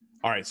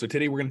All right, so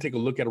today we're going to take a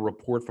look at a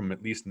report from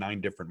at least 9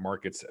 different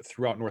markets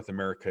throughout North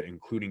America,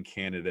 including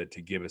Canada,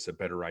 to give us a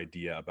better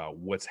idea about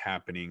what's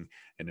happening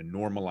in a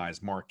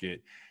normalized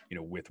market.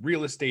 With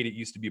real estate, it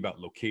used to be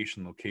about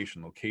location,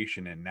 location,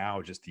 location, and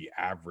now just the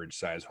average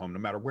size home, no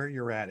matter where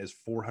you're at, is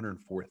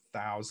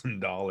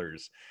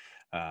 $404,000.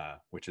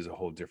 Which is a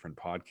whole different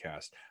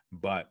podcast.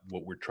 But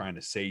what we're trying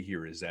to say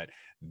here is that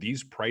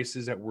these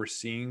prices that we're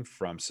seeing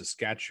from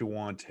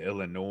Saskatchewan to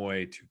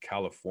Illinois to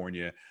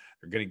California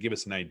are going to give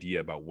us an idea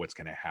about what's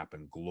going to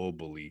happen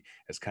globally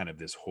as kind of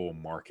this whole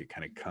market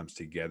kind of comes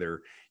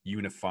together,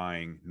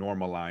 unifying,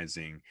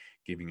 normalizing,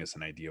 giving us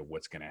an idea of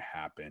what's going to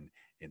happen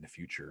in the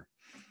future.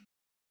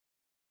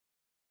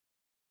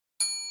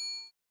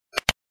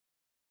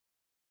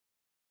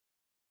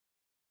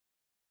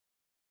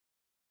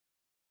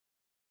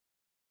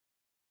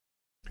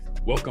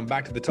 Welcome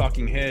back to the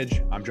Talking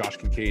Hedge. I'm Josh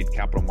Kincaid,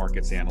 capital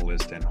markets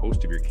analyst and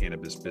host of your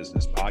cannabis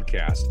business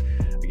podcast.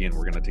 Again,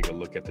 we're going to take a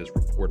look at this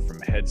report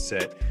from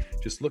Headset,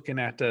 just looking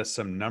at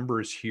some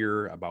numbers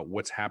here about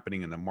what's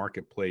happening in the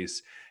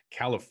marketplace.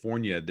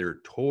 California, their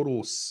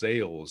total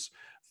sales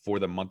for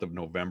the month of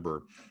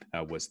November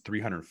was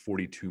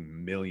 $342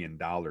 million.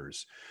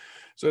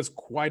 So it's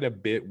quite a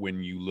bit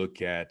when you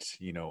look at,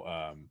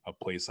 a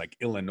place like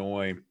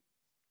Illinois,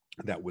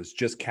 that was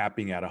just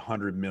capping at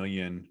 100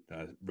 million,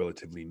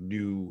 relatively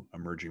new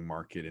emerging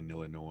market in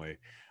Illinois.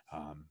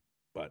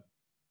 But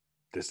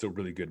they're still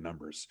really good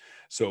numbers.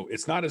 So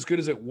it's not as good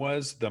as it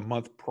was the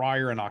month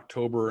prior in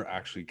October.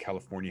 Actually,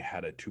 California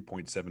had a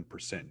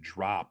 2.7%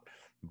 drop,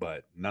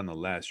 but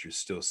nonetheless, you're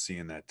still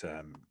seeing that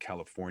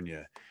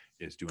California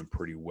is doing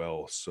pretty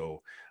well.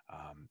 So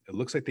it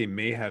looks like they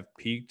may have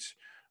peaked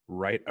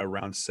right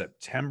around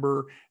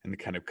September and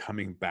kind of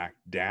coming back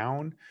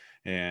down.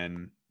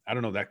 And I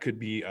don't know, that could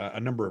be a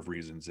number of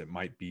reasons. It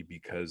might be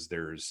because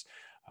there's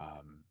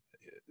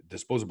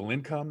disposable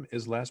income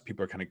is less.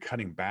 People are kind of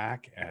cutting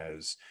back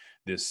as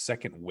this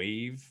second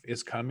wave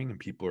is coming and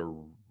people are,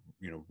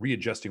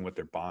 readjusting what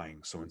they're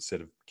buying. So instead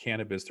of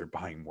cannabis, they're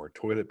buying more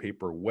toilet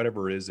paper,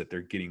 whatever it is that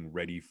they're getting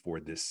ready for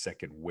this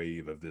second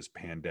wave of this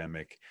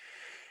pandemic.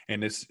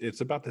 And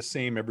it's about the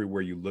same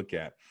everywhere you look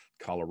at.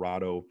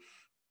 Colorado,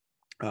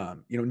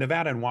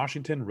 Nevada and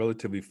Washington,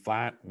 relatively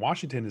flat.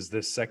 Washington is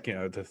the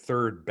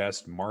third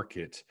best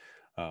market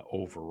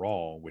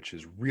overall, which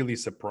is really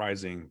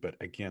surprising. But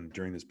again,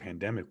 during this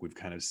pandemic, we've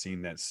kind of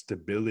seen that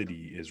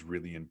stability is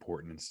really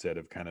important instead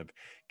of kind of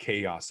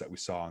chaos that we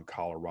saw in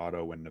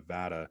Colorado and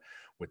Nevada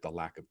with the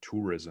lack of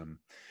tourism.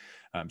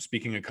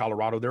 Speaking of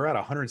Colorado, they're at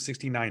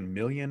 169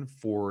 million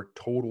for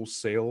total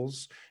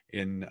sales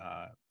in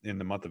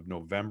the month of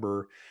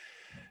November.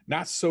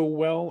 Not so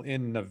well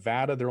in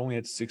Nevada. They're only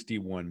at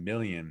 61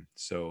 million.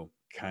 So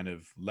kind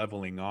of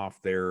leveling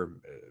off there,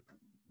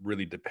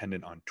 really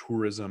dependent on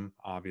tourism,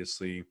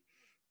 obviously.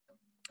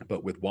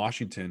 But with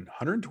Washington,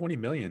 120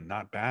 million,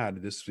 not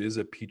bad. This is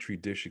a petri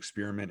dish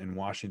experiment in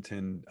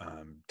Washington.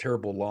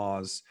 Terrible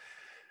laws,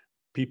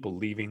 people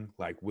leaving,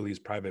 like Willie's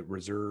Private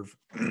Reserve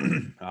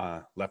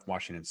left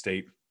Washington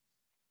State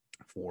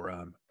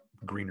for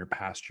greener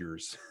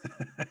pastures.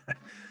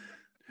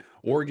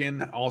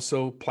 Oregon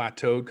also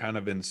plateaued kind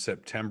of in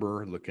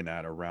September, looking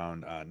at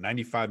around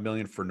 95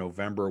 million for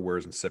November,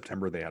 whereas in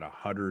September they had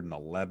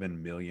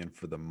 111 million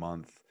for the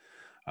month.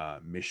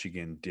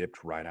 Michigan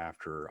dipped right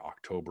after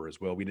October as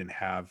well. We didn't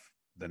have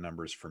the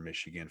numbers for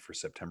Michigan for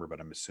September,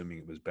 but I'm assuming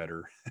it was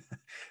better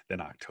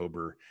than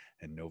October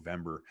and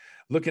November.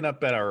 Looking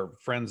up at our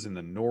friends in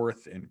the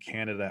north in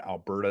Canada,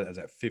 Alberta is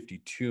at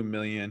 52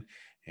 million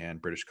and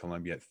British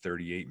Columbia at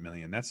 38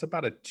 million. That's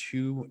about a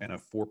 2 and a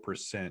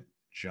 4%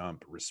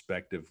 jump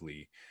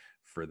respectively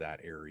for that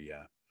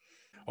area.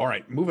 All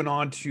right, moving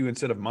on to,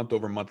 instead of month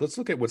over month, let's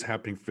look at what's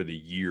happening for the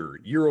year.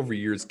 Year over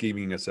year is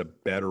giving us a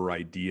better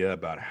idea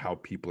about how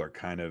people are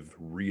kind of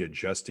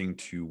readjusting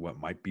to what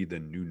might be the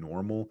new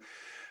normal.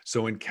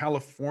 So in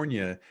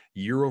California,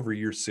 year over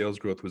year sales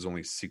growth was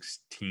only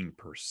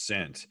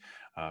 16%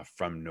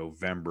 from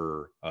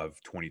November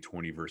of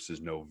 2020 versus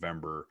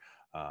November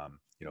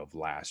of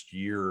last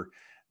year.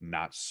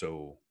 Not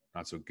so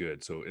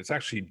good. So it's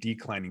actually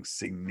declining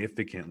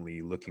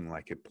significantly, looking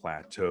like it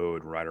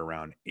plateaued right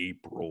around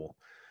April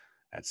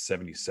at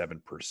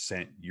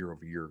 77% year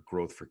over year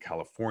growth for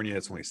California.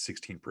 It's only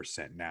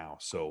 16% now.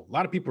 So a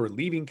lot of people are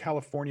leaving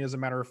California, as a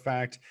matter of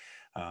fact.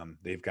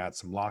 They've got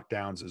some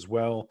lockdowns as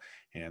well.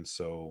 And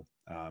so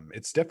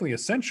it's definitely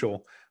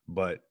essential.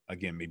 But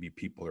again, maybe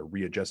people are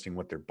readjusting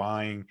what they're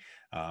buying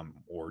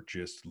or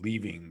just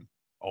leaving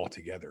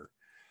altogether.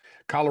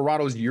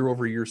 Colorado's year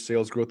over year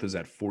sales growth is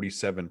at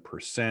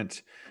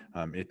 47%.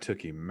 It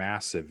took a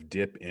massive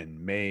dip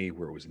in May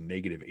where it was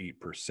negative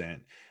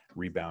 8%,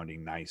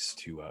 rebounding nice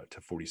to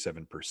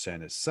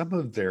 47% as some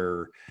of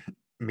their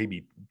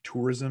maybe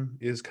tourism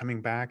is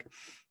coming back.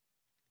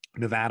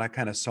 Nevada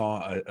kind of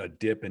saw a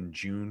dip in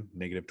June,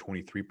 negative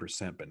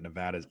 23%, but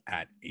Nevada's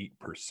at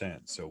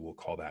 8%. So we'll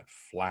call that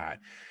flat.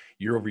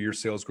 Year over year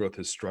sales growth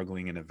is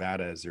struggling in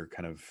Nevada as they're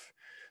kind of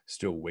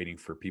still waiting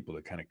for people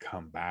to kind of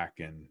come back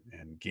and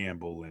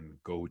gamble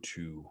and go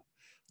to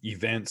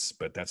events,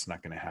 but that's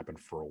not going to happen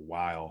for a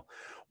while.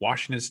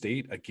 Washington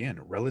State, again,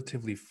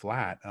 relatively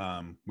flat,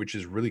 which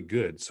is really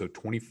good. So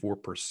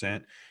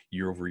 24%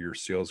 year over year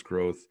sales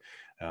growth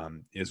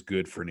is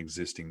good for an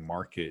existing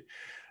market.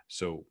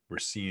 So we're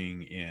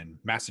seeing in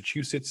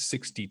Massachusetts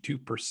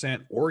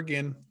 62%,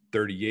 Oregon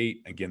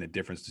 38. Again, the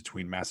difference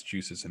between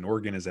Massachusetts and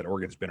Oregon is that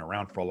Oregon's been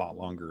around for a lot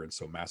longer, and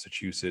so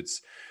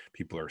Massachusetts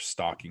people are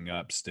stocking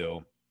up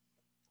still,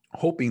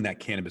 hoping that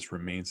cannabis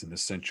remains an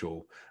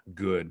essential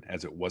good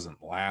as it wasn't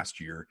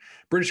last year.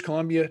 British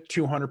Columbia,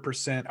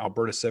 200%,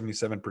 Alberta,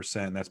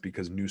 77%. That's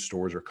because new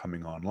stores are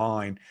coming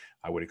online.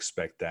 I would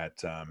expect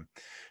that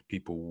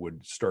people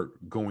would start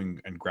going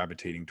and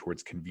gravitating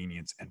towards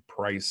convenience and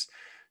price.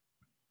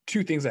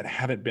 Two things that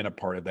haven't been a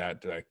part of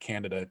that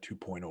Canada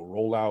 2.0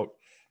 rollout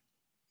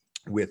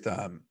with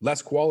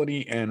less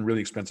quality and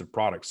really expensive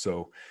products.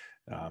 So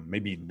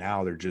maybe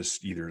now they're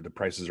just either the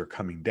prices are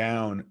coming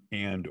down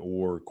and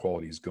or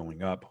quality is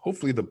going up.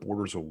 Hopefully the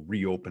borders will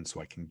reopen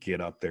so I can get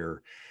up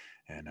there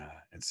and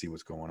see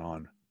what's going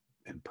on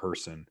in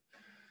person.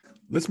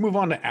 Let's move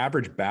on to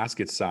average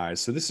basket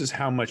size. So this is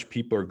how much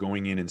people are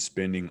going in and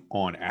spending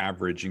on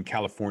average. In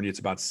California, it's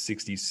about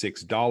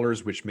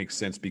 $66, which makes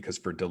sense because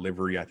for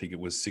delivery, I think it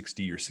was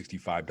 $60 or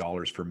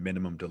 $65 for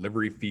minimum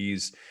delivery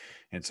fees.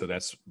 And so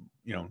that's,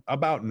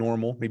 about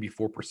normal, maybe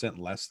 4%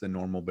 less than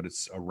normal, but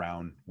it's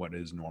around what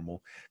is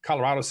normal.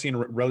 Colorado's seeing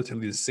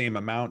relatively the same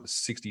amount,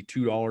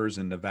 $62,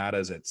 and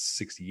Nevada's at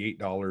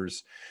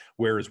 $68,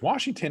 whereas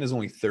Washington is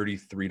only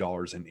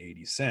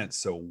 $33.80.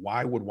 So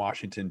why would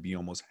Washington be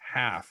almost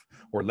half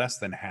or less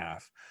than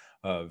half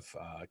of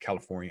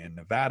California and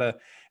Nevada?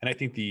 And I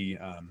think the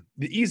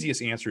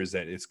easiest answer is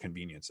that it's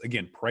convenience.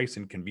 Again, price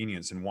and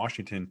convenience. In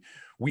Washington,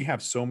 we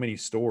have so many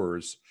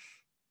stores.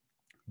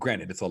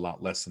 Granted, it's a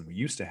lot less than we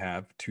used to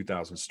have,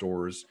 2,000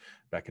 stores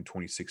back in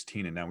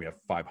 2016, and now we have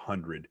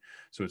 500.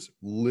 So it's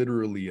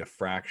literally a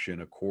fraction,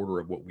 a quarter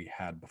of what we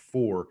had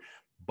before,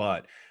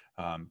 but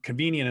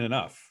convenient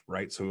enough,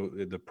 right? So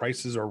the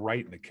prices are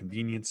right and the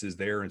convenience is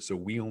there. And so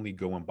we only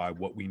go and buy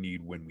what we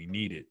need when we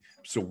need it.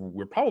 So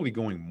we're probably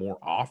going more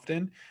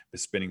often, but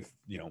spending,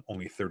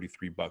 only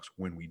 $33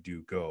 when we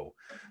do go.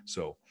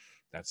 So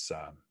that's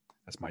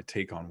my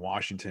take on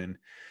Washington.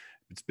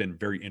 It's been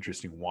very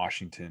interesting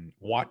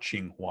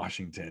watching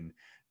Washington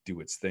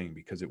do its thing,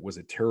 because it was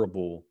a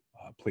terrible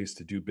place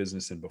to do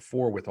business in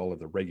before with all of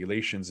the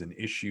regulations and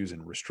issues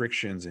and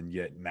restrictions, and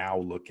yet now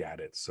look at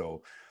it.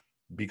 So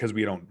because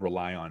we don't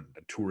rely on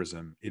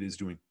tourism, it is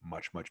doing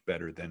much, much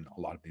better than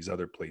a lot of these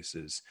other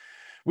places,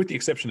 with the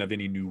exception of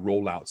any new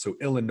rollout. So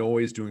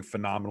Illinois is doing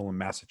phenomenal in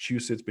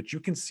Massachusetts, but you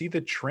can see the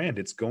trend.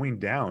 It's going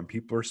down.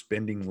 People are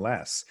spending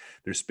less.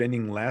 They're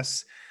spending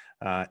less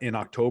in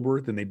October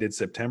than they did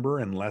September,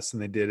 and less than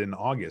they did in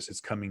August.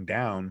 It's coming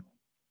down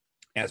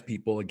as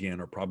people,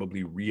 again, are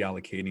probably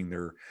reallocating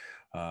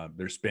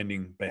their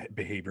spending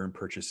behavior and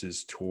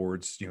purchases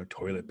towards,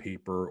 toilet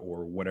paper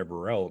or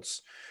whatever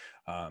else.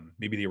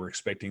 Maybe they were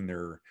expecting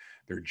their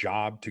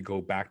job to go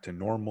back to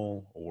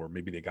normal, or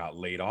maybe they got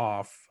laid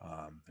off.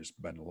 There's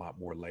been a lot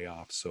more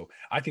layoffs. So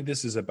I think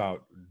this is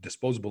about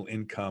disposable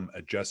income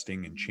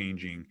adjusting and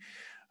changing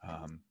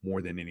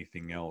more than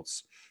anything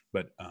else.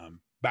 But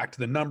back to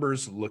the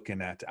numbers, looking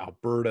at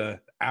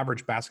Alberta,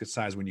 average basket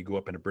size when you go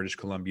up into British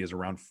Columbia is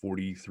around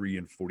 $43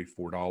 and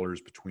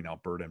 $44 between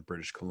Alberta and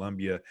British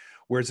Columbia,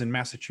 whereas in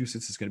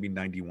Massachusetts it's going to be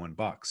 $91.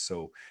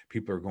 So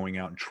people are going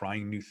out and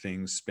trying new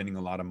things, spending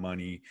a lot of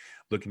money,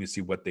 looking to see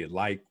what they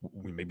like.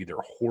 Maybe they're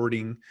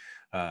hoarding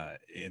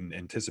in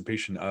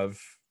anticipation of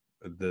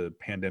the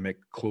pandemic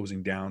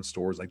closing down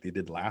stores like they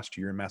did last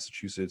year in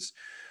Massachusetts.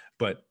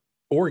 But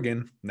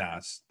Oregon,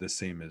 it's the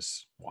same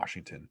as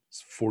Washington.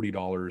 It's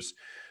 $40.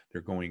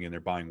 They're going in, they're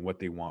buying what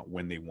they want,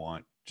 when they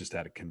want, just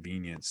out of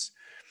convenience.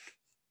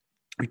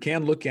 We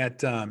can look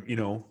at,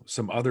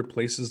 some other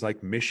places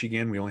like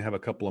Michigan. We only have a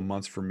couple of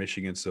months for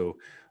Michigan. So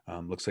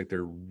looks like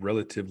they're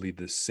relatively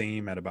the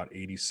same at about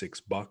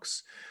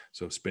 $86.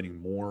 So spending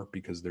more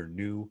because they're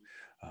new,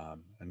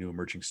 a new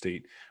emerging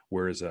state,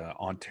 whereas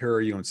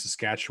Ontario and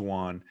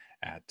Saskatchewan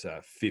at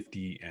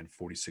 $50 and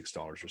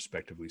 $46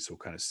 respectively. So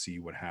kind of see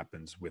what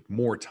happens with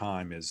more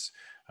time as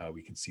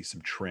we can see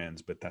some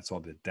trends, but that's all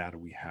the data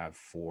we have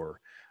for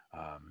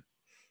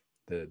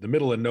the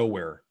middle of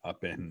nowhere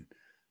up in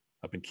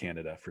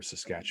Canada for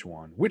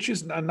Saskatchewan, which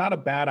is not a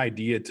bad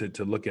idea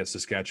to look at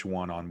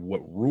Saskatchewan on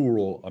what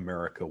rural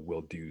America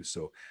will do.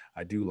 So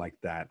I do like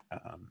that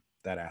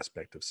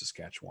aspect of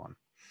Saskatchewan.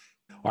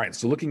 All right,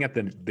 so looking at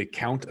the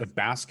count of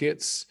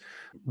baskets,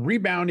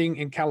 rebounding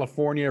in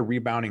California,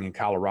 rebounding in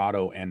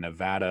Colorado and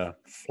Nevada,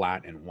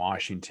 flat in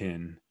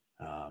Washington,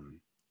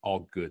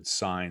 all good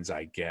signs,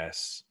 I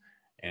guess.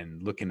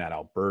 And looking at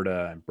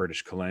Alberta and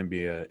British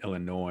Columbia,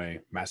 Illinois,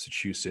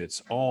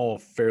 Massachusetts, all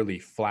fairly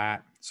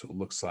flat. So it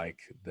looks like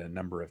the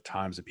number of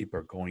times that people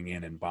are going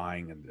in and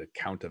buying and the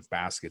count of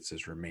baskets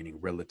is remaining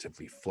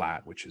relatively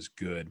flat, which is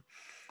good.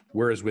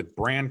 Whereas with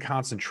brand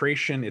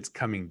concentration, it's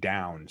coming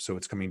down. So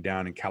it's coming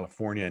down in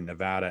California and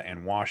Nevada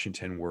and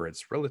Washington, where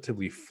it's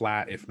relatively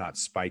flat, if not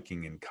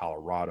spiking in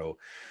Colorado.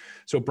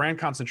 So brand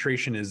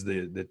concentration is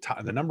the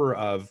number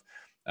of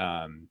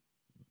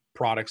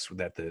products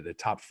that the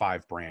top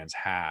 5 brands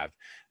have,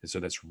 and so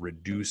that's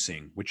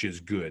reducing, which is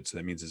good. So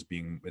that means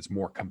it's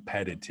more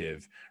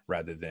competitive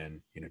rather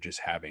than just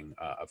having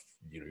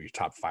your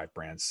top 5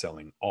 brands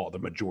selling the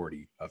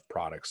majority of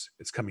products.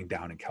 It's coming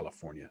down in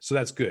California, so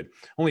that's good.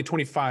 Only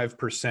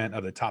 25%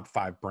 of the top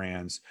 5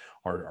 brands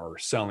are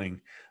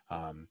selling.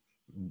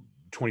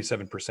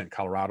 27%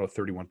 Colorado,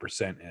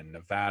 31% in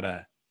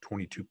Nevada,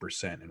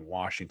 22% in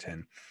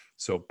Washington.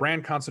 So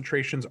brand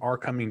concentrations are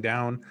coming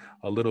down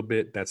a little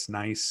bit. That's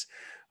nice.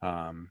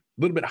 A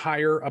little bit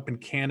higher up in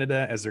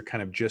Canada as they're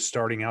kind of just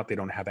starting out. They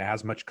don't have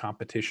as much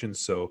competition.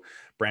 So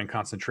brand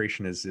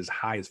concentration is as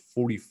high as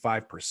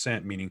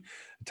 45%, meaning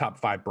the top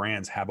 5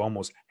 brands have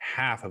almost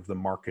half of the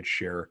market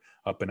share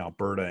up in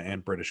Alberta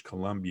and British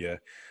Columbia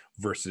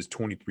versus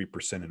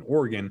 23% in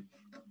Oregon.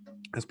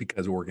 That's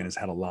because Oregon has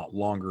had a lot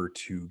longer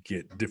to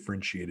get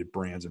differentiated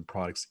brands and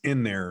products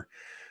in there.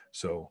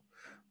 So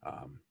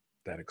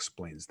that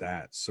explains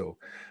that. So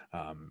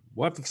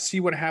we'll have to see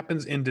what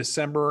happens in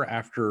December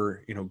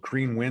after,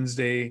 Green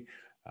Wednesday.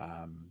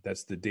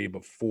 That's the day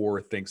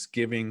before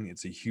Thanksgiving.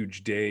 It's a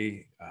huge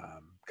day,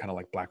 kind of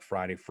like Black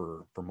Friday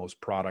for most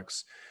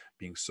products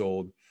being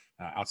sold.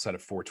 Outside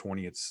of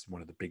 420, it's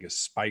one of the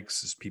biggest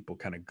spikes as people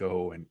kind of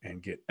go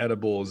and get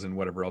edibles and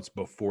whatever else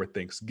before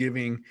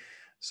Thanksgiving.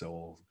 So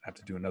we'll have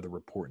to do another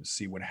report and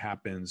see what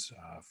happens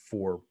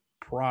for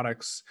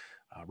products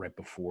right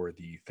before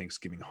the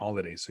Thanksgiving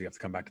holiday. So you have to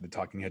come back to the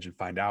Talking Hedge and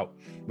find out.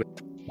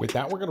 With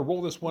that, we're going to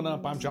roll this one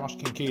up. I'm Josh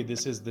Kincaid.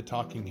 This is the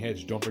Talking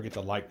Hedge. Don't forget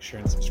to like, share,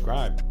 and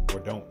subscribe,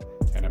 or don't,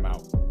 and I'm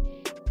out.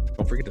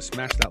 Don't forget to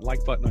smash that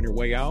like button on your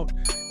way out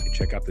and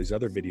check out these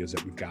other videos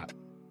that we've got.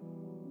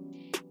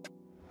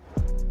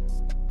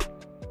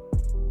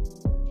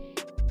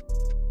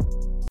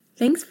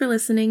 Thanks for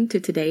listening to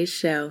today's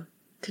show.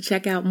 To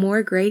check out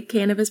more great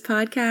cannabis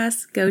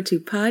podcasts, go to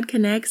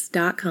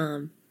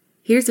podconnects.com.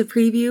 Here's a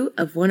preview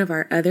of one of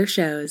our other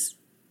shows.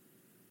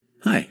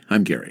 Hi,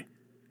 I'm Gary,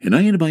 and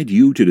I invite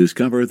you to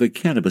discover the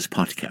Cannabis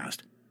Podcast,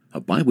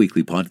 a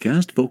bi-weekly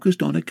podcast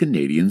focused on a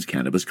Canadian's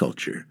cannabis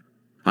culture.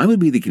 I would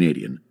be the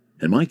Canadian,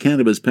 and my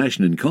cannabis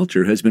passion and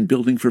culture has been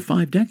building for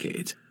 5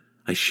 decades.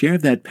 I share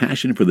that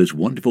passion for this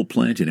wonderful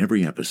plant in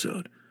every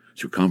episode,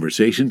 through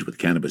conversations with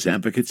cannabis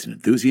advocates and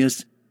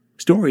enthusiasts,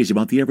 stories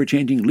about the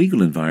ever-changing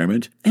legal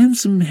environment, and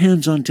some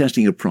hands-on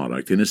testing of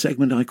product in a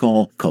segment I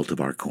call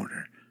Cultivar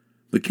Corner.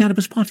 The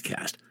Cannabis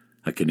Podcast,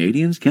 a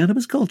Canadian's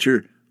cannabis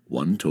culture,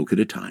 one toke at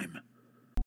a time.